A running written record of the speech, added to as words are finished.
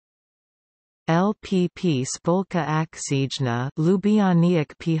LPP Spółka Akcyjna Lubianiec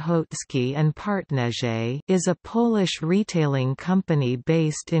Piechocki and Partnerze is a Polish retailing company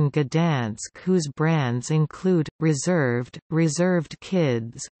based in Gdansk whose brands include Reserved, Reserved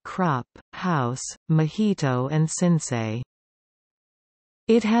Kids, Krop, House, Mojito and Sinsay.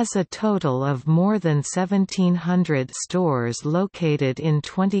 It has a total of more than 1,700 stores located in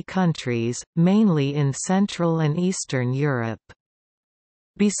 20 countries, mainly in Central and Eastern Europe.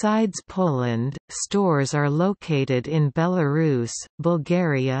 Besides Poland, stores are located in Belarus,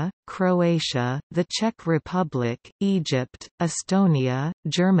 Bulgaria, Croatia, the Czech Republic, Egypt, Estonia,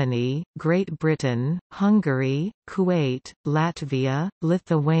 Germany, Great Britain, Hungary, Kuwait, Latvia,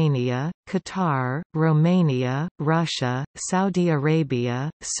 Lithuania, Qatar, Romania, Russia, Saudi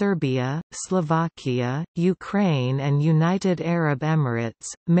Arabia, Serbia, Slovakia, Ukraine and United Arab Emirates.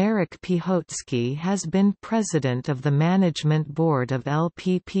 Marek Piechocki has been president of the management board of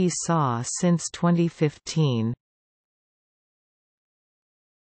LPP SA since 2015.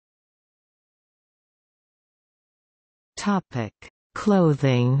 Topic: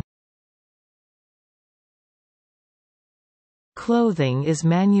 Clothing. Clothing is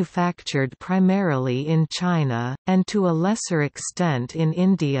manufactured primarily in China, and to a lesser extent in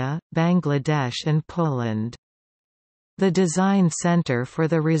India, Bangladesh and Poland. The design center for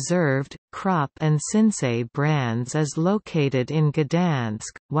the Reserved, Krop and Sinsay brands is located in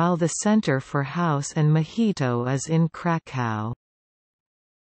Gdansk, while the center for House and Mojito is in Kraków.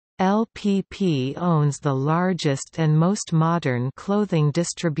 LPP owns the largest and most modern clothing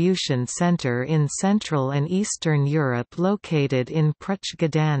distribution center in Central and Eastern Europe located in Pruch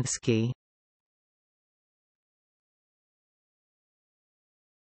Gdański.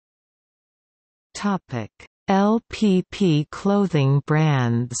 LPP clothing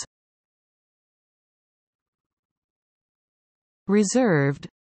brands. Reserved,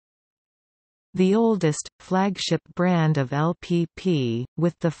 the oldest, flagship brand of LPP,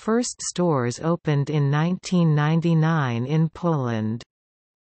 with the first stores opened in 1999 in Poland.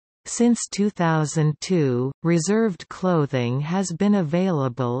 Since 2002, Reserved clothing has been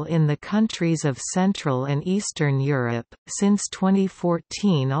available in the countries of Central and Eastern Europe, since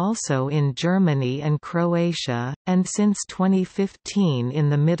 2014 also in Germany and Croatia, and since 2015 in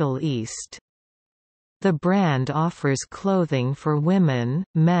the Middle East. The brand offers clothing for women,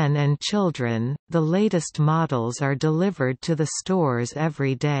 men and children. The latest models are delivered to the stores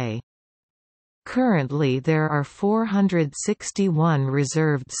every day. Currently there are 461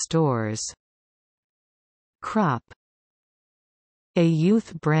 Reserved stores. Krop, a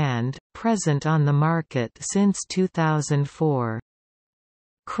youth brand, present on the market since 2004.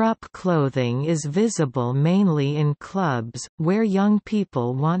 Krop clothing is visible mainly in clubs, where young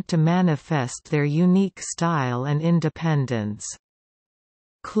people want to manifest their unique style and independence.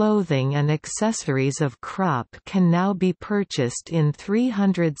 Clothing and accessories of Krop can now be purchased in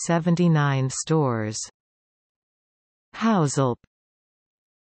 379 stores. Hauselp,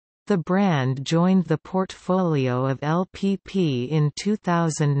 the brand joined the portfolio of LPP in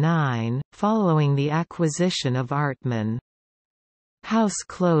 2009, following the acquisition of Artman. House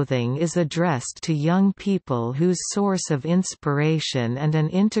clothing is addressed to young people whose source of inspiration and an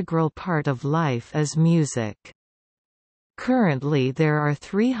integral part of life is music. Currently there are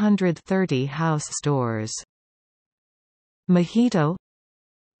 330 house stores. Mojito,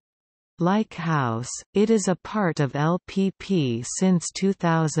 like House, it is a part of LPP since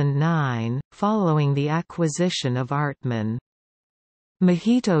 2009, following the acquisition of Artman.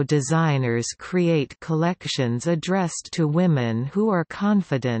 Mojito designers create collections addressed to women who are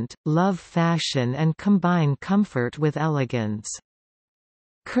confident, love fashion and combine comfort with elegance.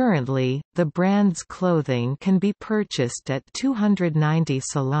 Currently, the brand's clothing can be purchased at 290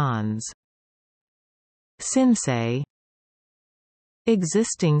 salons. Sinsay,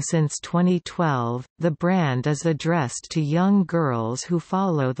 existing since 2012, the brand is addressed to young girls who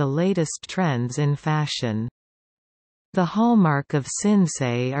follow the latest trends in fashion. The hallmark of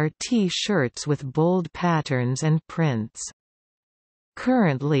Sinsay are T-shirts with bold patterns and prints.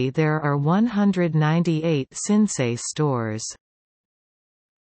 Currently there are 198 Sinsay stores.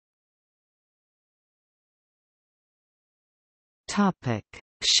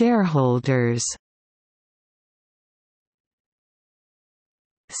 Shareholders.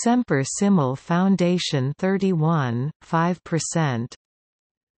 Semper Simul Foundation 31, 5%.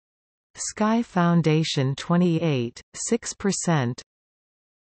 Sky Foundation 28, 6%.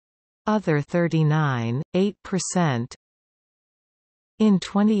 Other 39, 8%. In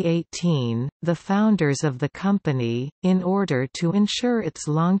 2018, the founders of the company, in order to ensure its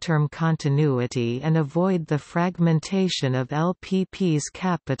long-term continuity and avoid the fragmentation of LPP's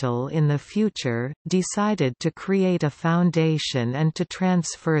capital in the future, decided to create a foundation and to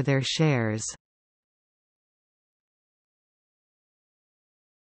transfer their shares.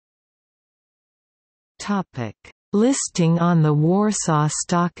 Listing on the Warsaw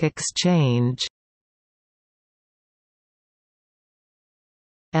Stock Exchange.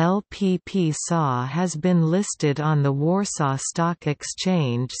 LPP SA has been listed on the Warsaw Stock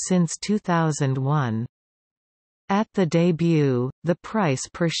Exchange since 2001. At the debut, the price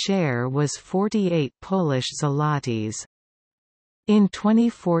per share was 48 Polish zlotys. In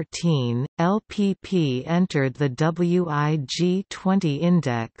 2014, LPP entered the WIG20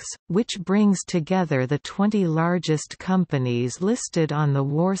 index, which brings together the 20 largest companies listed on the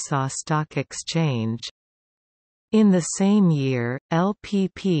Warsaw Stock Exchange. In the same year,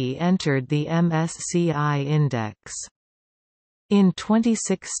 LPP entered the MSCI index. In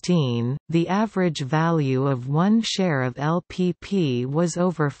 2016, the average value of one share of LPP was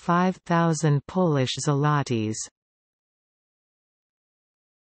over 5,000 Polish zlotys.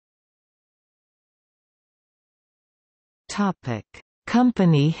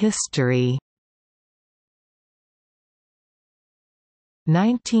 Company history.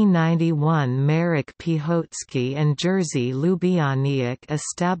 1991 Marek Piechocki and Jerzy Lubianiak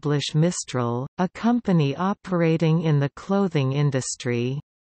establish Mistral, a company operating in the clothing industry.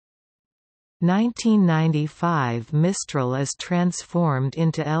 1995 Mistral is transformed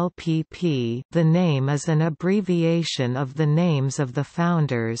into LPP. The name is an abbreviation of the names of the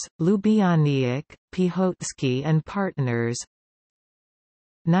founders, Lubianiak, Piechocki and partners.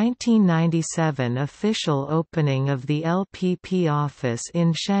 1997 official opening of the LPP office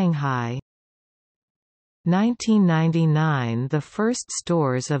in Shanghai. 1999 The first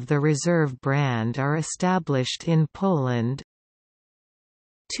stores of the Reserve brand are established in Poland.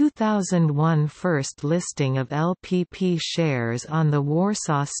 2001 First listing of LPP shares on the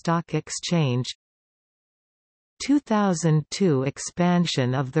Warsaw Stock Exchange. 2002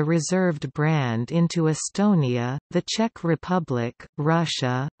 expansion of the Reserved brand into Estonia, the Czech Republic,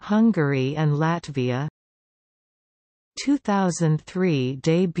 Russia, Hungary and Latvia. 2003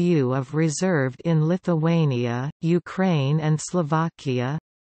 debut of Reserved in Lithuania, Ukraine and Slovakia.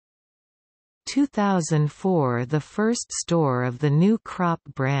 2004 The first store of the new Crop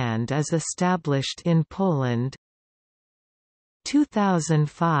brand is established in Poland.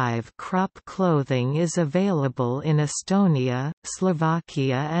 2005 Crop clothing is available in Estonia,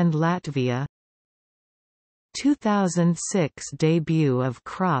 Slovakia and Latvia. 2006 debut of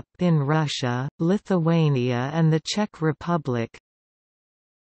Crop in Russia, Lithuania and the Czech Republic.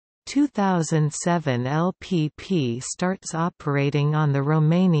 2007 LPP starts operating on the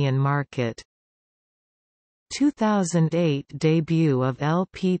Romanian market. 2008 debut of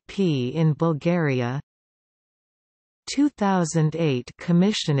LPP in Bulgaria. 2008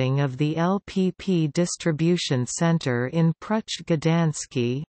 commissioning of the LPP distribution center in Pruszcz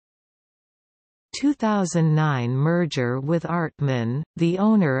Gdański. 2009 merger with Artman, the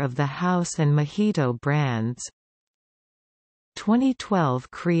owner of the House and Mojito brands. 2012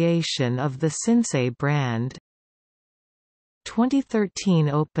 creation of the Sinsay brand. 2013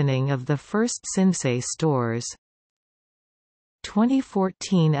 opening of the first Sinsay stores.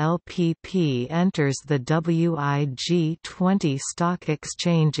 2014 LPP enters the WIG20 Stock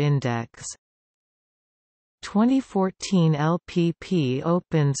Exchange Index. 2014 LPP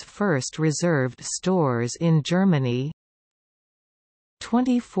opens first Reserved stores in Germany.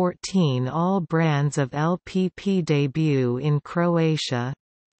 2014 all brands of LPP debut in Croatia.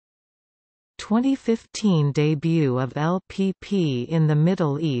 2015 debut of LPP in the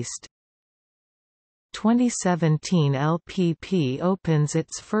Middle East. 2017 LPP opens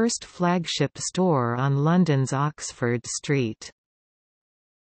its first flagship store on London's Oxford Street.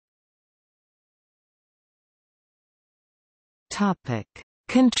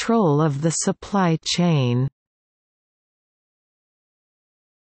 Control of the supply chain.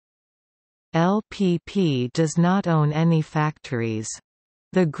 LPP does not own any factories.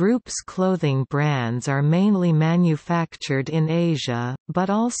 The group's clothing brands are mainly manufactured in Asia, but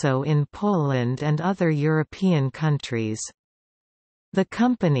also in Poland and other European countries. The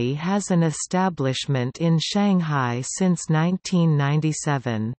company has an establishment in Shanghai since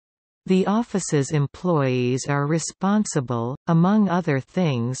 1997. The office's employees are responsible, among other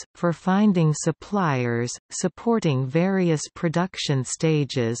things, for finding suppliers, supporting various production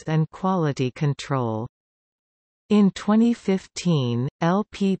stages and quality control. In 2015,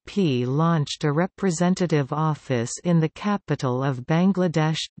 LPP launched a representative office in the capital of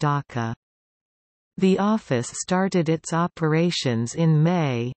Bangladesh, Dhaka. The office started its operations in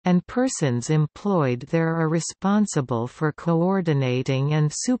May, and persons employed there are responsible for coordinating and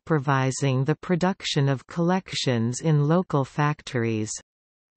supervising the production of collections in local factories.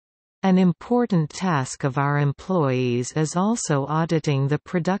 An important task of our employees is also auditing the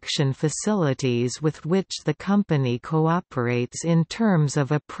production facilities with which the company cooperates in terms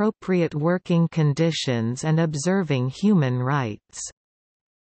of appropriate working conditions and observing human rights.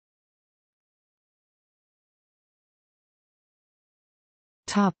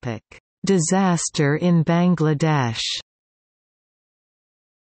 Disaster in Bangladesh.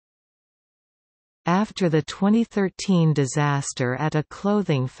 After the 2013 disaster at a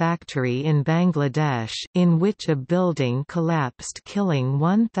clothing factory in Bangladesh, in which a building collapsed killing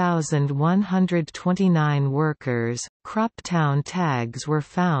 1,129 workers, Croptown tags were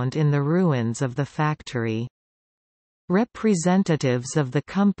found in the ruins of the factory. Representatives of the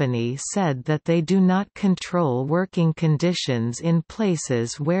company said that they do not control working conditions in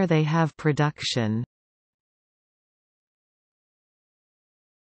places where they have production.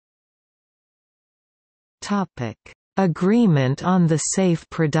 Agreement on the safe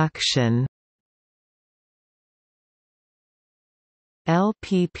production.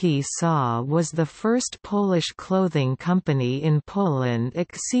 LPP SA was the first Polish clothing company in Poland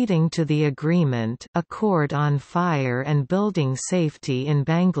acceding to the agreement Accord on Fire and Building Safety in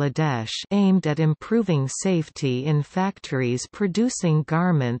Bangladesh aimed at improving safety in factories producing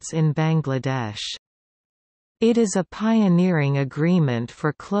garments in Bangladesh. It is a pioneering agreement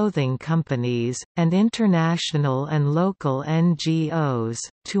for clothing companies, and international and local NGOs,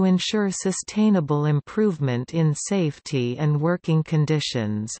 to ensure sustainable improvement in safety and working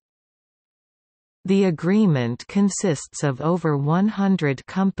conditions. The agreement consists of over 100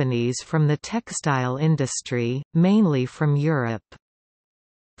 companies from the textile industry, mainly from Europe.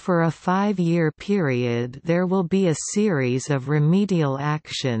 For a 5-year period there will be a series of remedial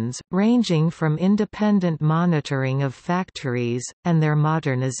actions, ranging from independent monitoring of factories, and their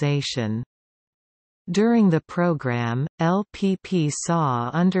modernization. During the program, LPP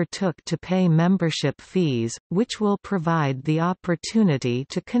SA undertook to pay membership fees, which will provide the opportunity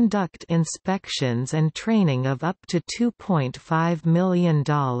to conduct inspections and training of up to $2.5 million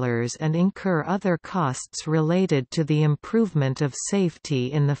and incur other costs related to the improvement of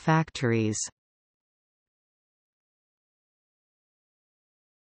safety in the factories.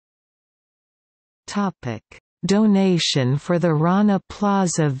 Donation for the Rana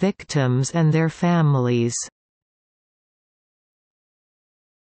Plaza victims and their families.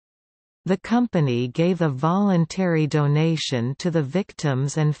 The company gave a voluntary donation to the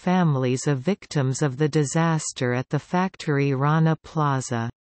victims and families of victims of the disaster at the factory Rana Plaza.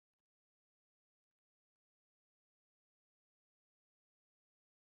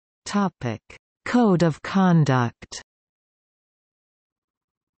 Code of conduct.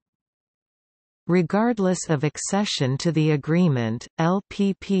 Regardless of accession to the agreement,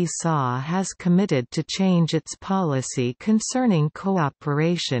 LPP SA has committed to change its policy concerning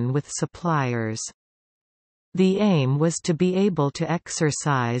cooperation with suppliers. The aim was to be able to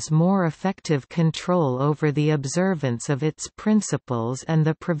exercise more effective control over the observance of its principles and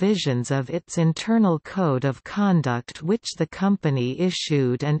the provisions of its internal code of conduct, which the company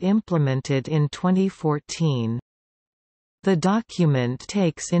issued and implemented in 2014. The document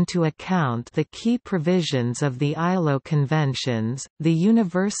takes into account the key provisions of the ILO Conventions, the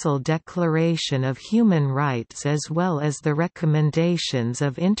Universal Declaration of Human Rights, as well as the recommendations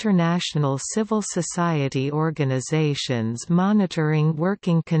of international civil society organizations monitoring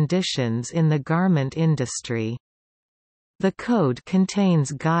working conditions in the garment industry. The code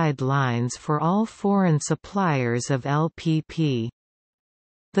contains guidelines for all foreign suppliers of LPP.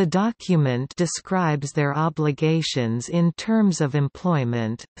 The document describes their obligations in terms of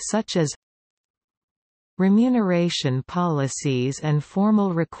employment, such as remuneration policies and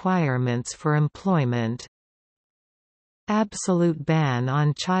formal requirements for employment, absolute ban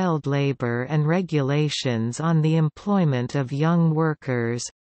on child labor and regulations on the employment of young workers,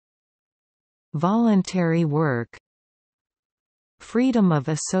 voluntary work, freedom of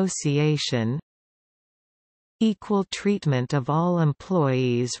association, equal treatment of all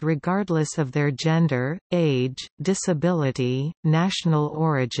employees regardless of their gender, age, disability, national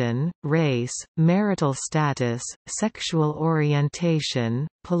origin, race, marital status, sexual orientation,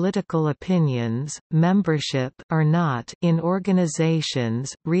 political opinions, membership or not in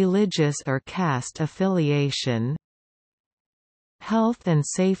organizations, religious or caste affiliation, health and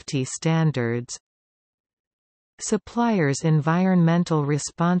safety standards, suppliers' environmental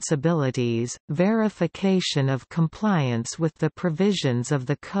responsibilities. Verification of compliance with the provisions of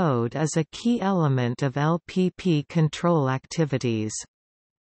the code is a key element of LPP control activities.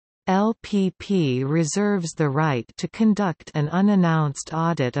 LPP reserves the right to conduct an unannounced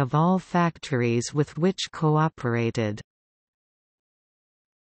audit of all factories with which cooperated.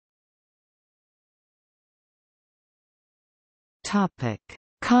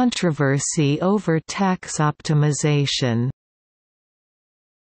 Controversy over tax optimization.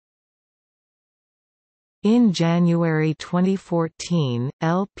 In January 2014,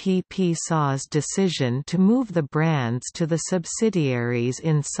 LPP SA's decision to move the brands to the subsidiaries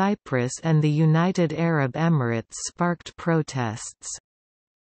in Cyprus and the United Arab Emirates sparked protests.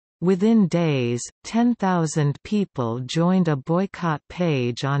 Within days, 10,000 people joined a boycott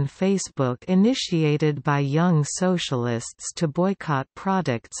page on Facebook initiated by Young Socialists to boycott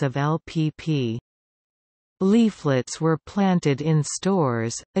products of LPP. Leaflets were planted in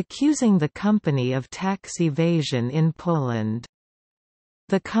stores, accusing the company of tax evasion in Poland.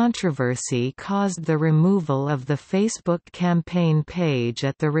 The controversy caused the removal of the Facebook campaign page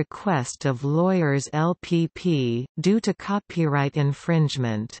at the request of lawyers LPP, due to copyright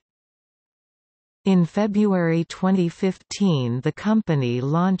infringement. In February 2015, the company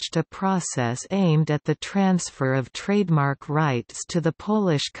launched a process aimed at the transfer of trademark rights to the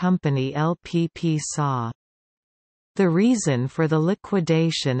Polish company LPP SA. The reason for the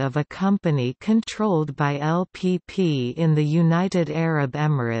liquidation of a company controlled by LPP in the United Arab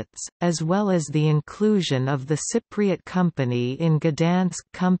Emirates, as well as the inclusion of the Cypriot company in Gdansk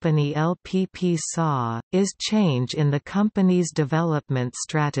company LPP SA, is change in the company's development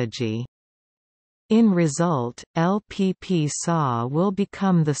strategy. In result, LPP SA will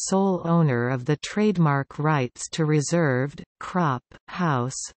become the sole owner of the trademark rights to Reserved, Crop,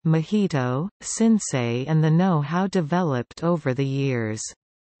 House, Mojito, Sinsay and the know-how developed over the years.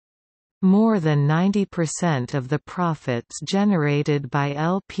 More than 90% of the profits generated by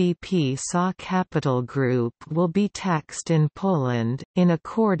LPP SA Capital Group will be taxed in Poland, in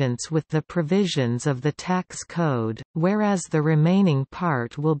accordance with the provisions of the tax code, whereas the remaining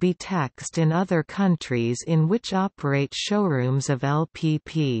part will be taxed in other countries in which operate showrooms of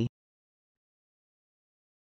LPP.